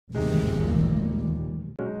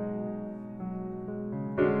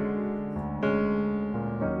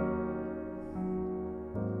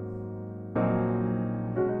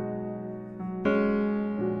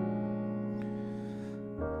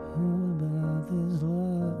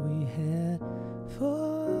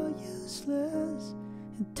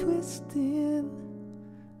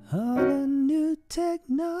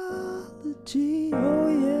G, oh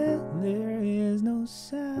yeah, there is no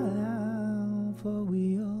sound, for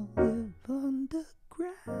we all live underground.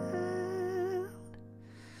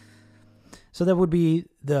 So that would be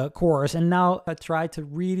the chorus. And now I tried to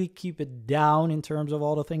really keep it down in terms of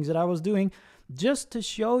all the things that I was doing, just to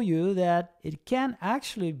show you that it can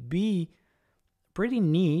actually be pretty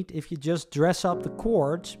neat if you just dress up the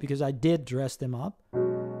chords, because I did dress them up,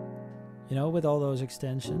 you know, with all those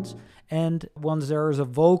extensions. And once there is a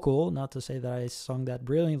vocal, not to say that I sung that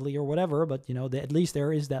brilliantly or whatever, but, you know, at least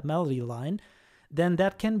there is that melody line, then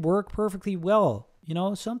that can work perfectly well. You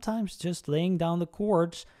know, sometimes just laying down the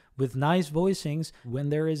chords with nice voicings when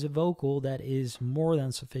there is a vocal, that is more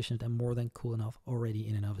than sufficient and more than cool enough already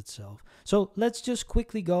in and of itself. So let's just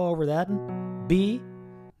quickly go over that. B,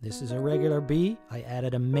 this is a regular B. I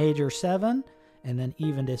added a major 7 and then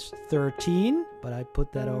even this 13, but I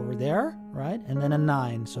put that over there, right? And then a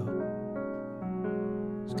 9, so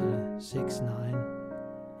it's kind of 6,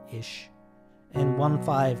 9-ish. And 1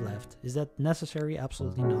 5 left. Is that necessary?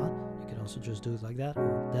 Absolutely not. You can also just do it like that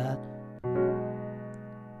or that.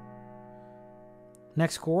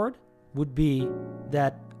 Next chord would be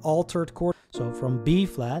that altered chord. So from B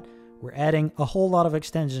flat, we're adding a whole lot of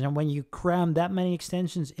extensions. And when you cram that many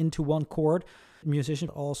extensions into one chord, musicians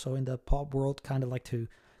also in the pop world kind of like to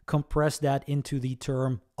compress that into the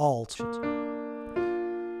term alt.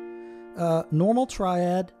 Normal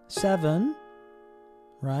triad 7,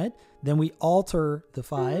 right? Then we alter the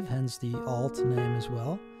 5, hence the alt name as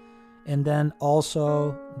well. And then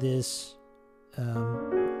also this,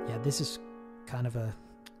 this is kind of a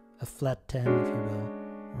flat 10, if you will,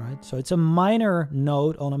 right? So it's a minor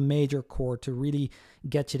note on a major chord to really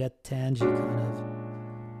get you that tangent kind of,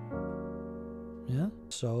 yeah.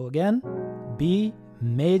 So again, B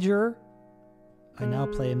major. I now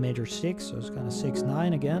play a major 6, so it's kind of 6,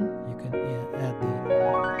 9 again. You can add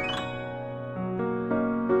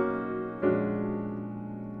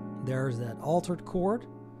there's that altered chord,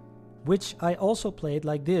 which I also played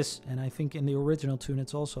like this, and I think in the original tune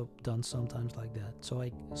it's also done sometimes like that. So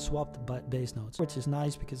I swapped the bass notes, which is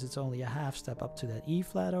nice because it's only a half step up to that E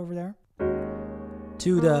flat over there,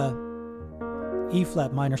 to the E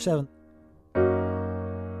flat minor 7,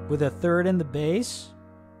 with a 3rd in the bass,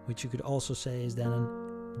 which you could also say is then a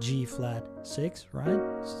G flat 6, right?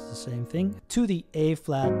 It's the same thing, to the A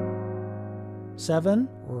flat 7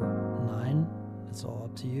 or 9, it's all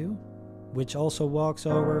up to you, which also walks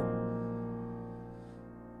over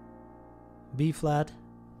B flat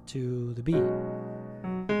to the B.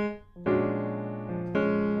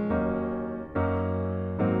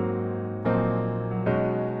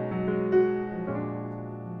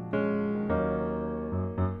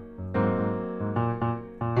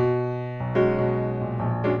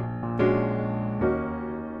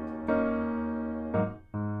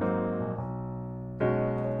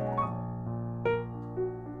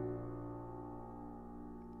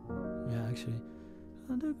 Actually,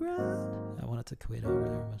 underground. I wanted to quit over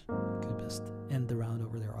there, but could best end the round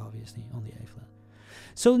over there, obviously, on the A flat.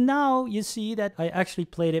 So now you see that I actually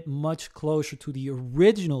played it much closer to the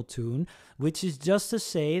original tune, which is just to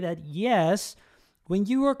say that yes, when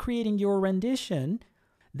you are creating your rendition,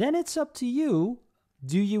 then it's up to you.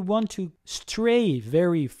 Do you want to stray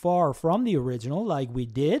very far from the original, like we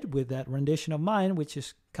did with that rendition of mine, which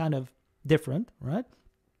is kind of different, right?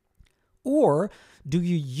 Or do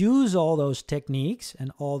you use all those techniques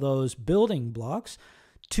and all those building blocks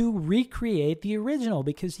to recreate the original?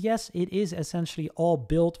 Because yes, it is essentially all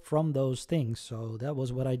built from those things. So that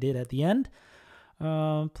was what I did at the end,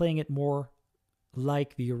 playing it more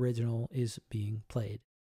like the original is being played.